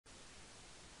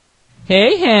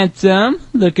Hey, handsome.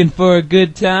 Looking for a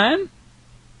good time?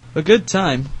 A good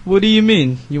time? What do you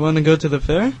mean? You want to go to the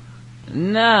fair?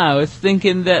 Nah, I was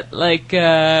thinking that,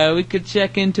 we could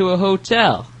check into a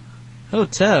hotel.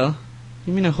 Hotel?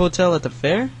 You mean a hotel at the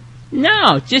fair?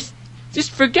 No, just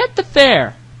forget the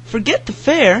fair. Forget the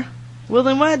fair? Well,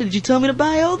 then why did you tell me to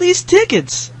buy all these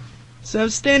tickets? So I'm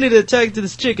standing there talking to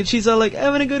this chick, and she's all like, I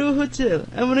want to go to a hotel.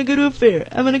 I want to go to a fair.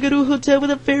 I want to go to a hotel with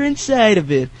a fair inside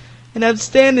of it. And I'm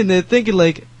standing there thinking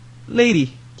like, lady,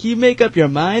 can you make up your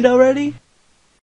mind already?